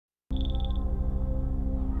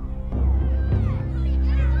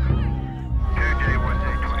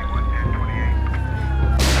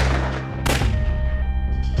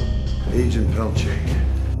Felche,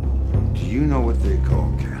 do you know what they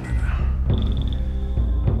call Canada?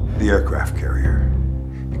 The aircraft carrier.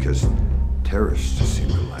 Because terrorists seem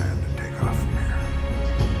to land and take off from here.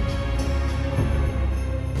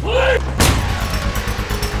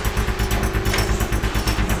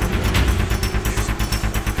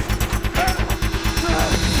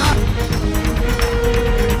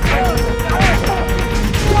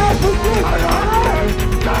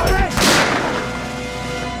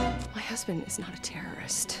 My husband is not a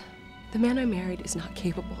terrorist. The man I married is not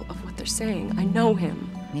capable of what they're saying. I know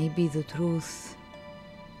him. Maybe the truth,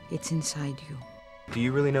 it's inside you. Do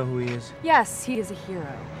you really know who he is? Yes, he is a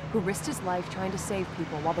hero who risked his life trying to save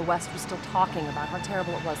people while the West was still talking about how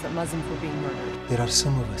terrible it was that Muslims were being murdered. There are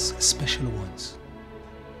some of us, special ones,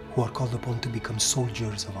 who are called upon to become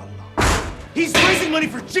soldiers of Allah. He's raising money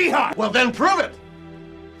for jihad! Well, then prove it!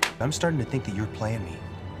 I'm starting to think that you're playing me.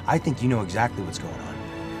 I think you know exactly what's going on.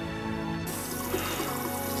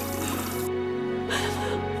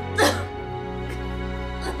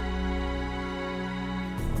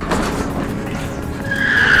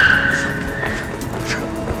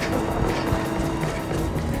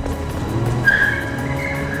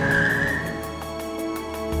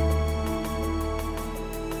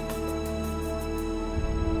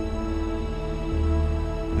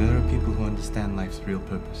 There are people who understand life's real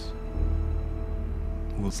purpose,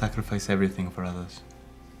 who will sacrifice everything for others.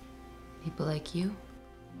 People like you?